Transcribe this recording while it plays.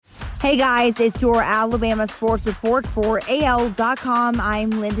Hey guys, it's your Alabama Sports Report for AL.com.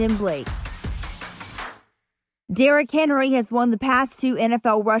 I'm Lyndon Blake. Derrick Henry has won the past two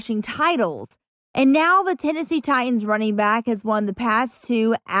NFL rushing titles, and now the Tennessee Titans running back has won the past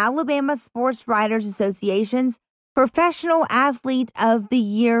two Alabama Sports Writers Association's Professional Athlete of the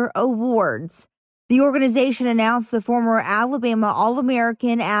Year awards. The organization announced the former Alabama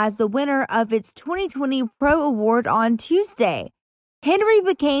All-American as the winner of its 2020 Pro Award on Tuesday. Henry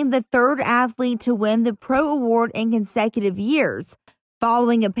became the third athlete to win the Pro Award in consecutive years,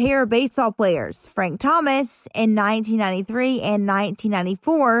 following a pair of baseball players, Frank Thomas in 1993 and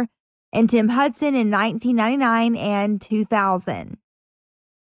 1994, and Tim Hudson in 1999 and 2000.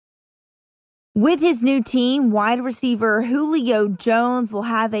 With his new team, wide receiver Julio Jones will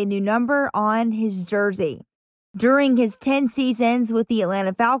have a new number on his jersey. During his 10 seasons with the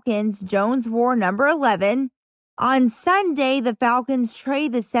Atlanta Falcons, Jones wore number 11. On Sunday, the Falcons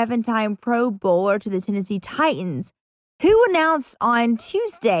trade the seven-time Pro Bowler to the Tennessee Titans, who announced on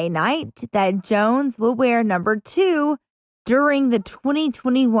Tuesday night that Jones will wear number 2 during the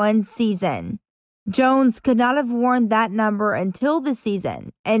 2021 season. Jones could not have worn that number until the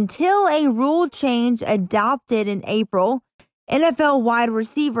season, until a rule change adopted in April. NFL wide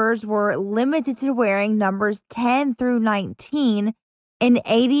receivers were limited to wearing numbers 10 through 19 and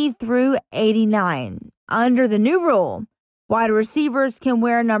 80 through 89. Under the new rule, wide receivers can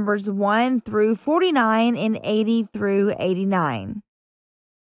wear numbers 1 through 49 and 80 through 89.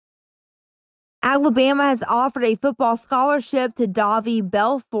 Alabama has offered a football scholarship to Davie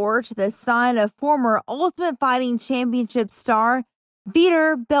Belfort, the son of former Ultimate Fighting Championship star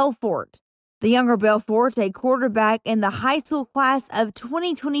Vitor Belfort. The younger Belfort, a quarterback in the high school class of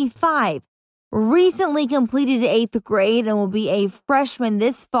 2025, recently completed 8th grade and will be a freshman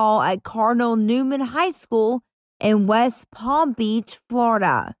this fall at Cardinal Newman High School in West Palm Beach,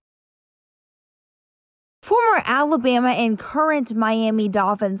 Florida. Former Alabama and current Miami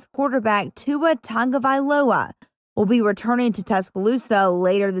Dolphins quarterback Tua Tagovailoa will be returning to Tuscaloosa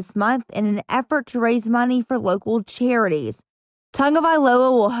later this month in an effort to raise money for local charities.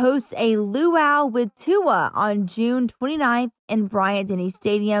 Tagovailoa will host a luau with Tua on June 29th in Bryant-Denny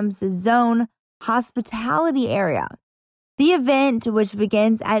Stadium's Zone Hospitality area. The event, which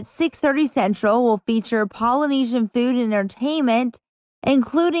begins at 6:30 Central, will feature Polynesian food and entertainment,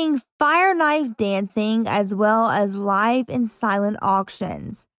 including fire knife dancing as well as live and silent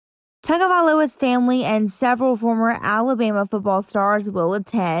auctions. Tagovailoa's family and several former Alabama football stars will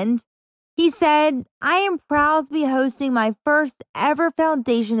attend. He said, "I am proud to be hosting my first ever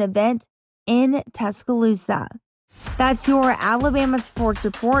foundation event in Tuscaloosa." That's your Alabama Sports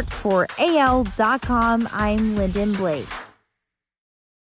Report for AL.com. I'm Lyndon Blake.